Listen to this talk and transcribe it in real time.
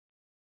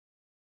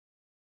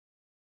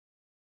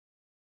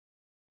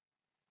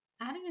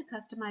Adding a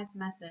customized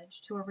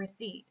message to a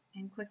receipt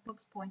in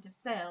QuickBooks Point of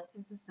Sale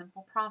is a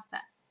simple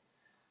process.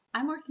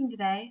 I'm working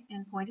today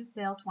in Point of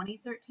Sale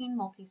 2013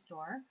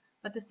 Multi-Store,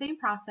 but the same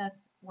process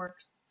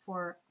works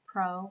for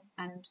Pro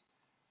and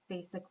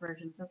Basic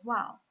versions as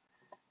well.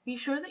 Be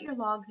sure that you're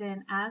logged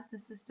in as the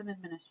System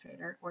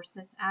Administrator or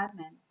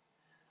sysadmin.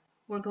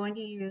 We're going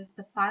to use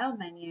the File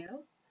menu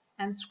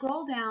and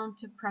scroll down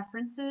to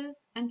Preferences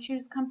and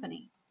choose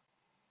Company.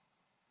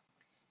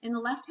 In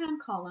the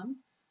left-hand column,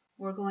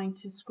 we're going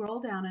to scroll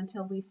down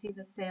until we see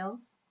the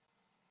Sales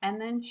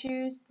and then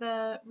choose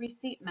the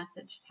Receipt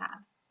Message tab.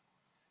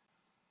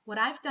 What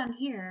I've done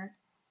here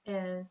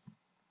is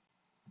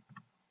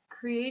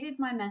created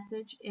my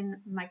message in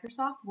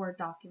Microsoft Word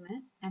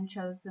document and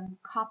chosen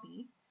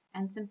Copy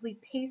and simply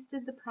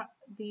pasted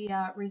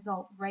the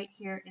result right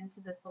here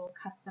into this little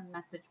custom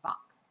message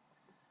box.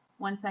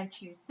 Once I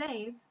choose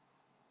Save,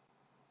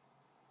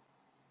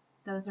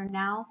 those are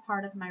now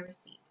part of my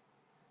receipt.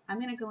 I'm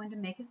going to go into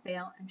Make a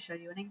Sale and show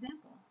you an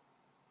example.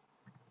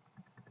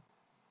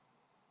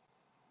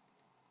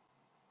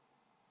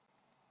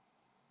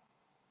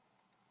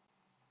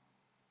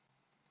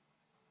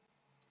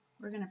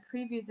 We're going to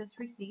preview this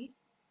receipt,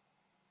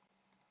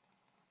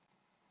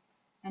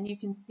 and you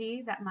can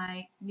see that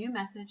my new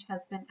message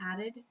has been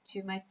added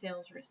to my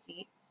sales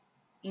receipt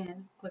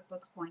in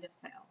QuickBooks Point of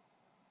Sale.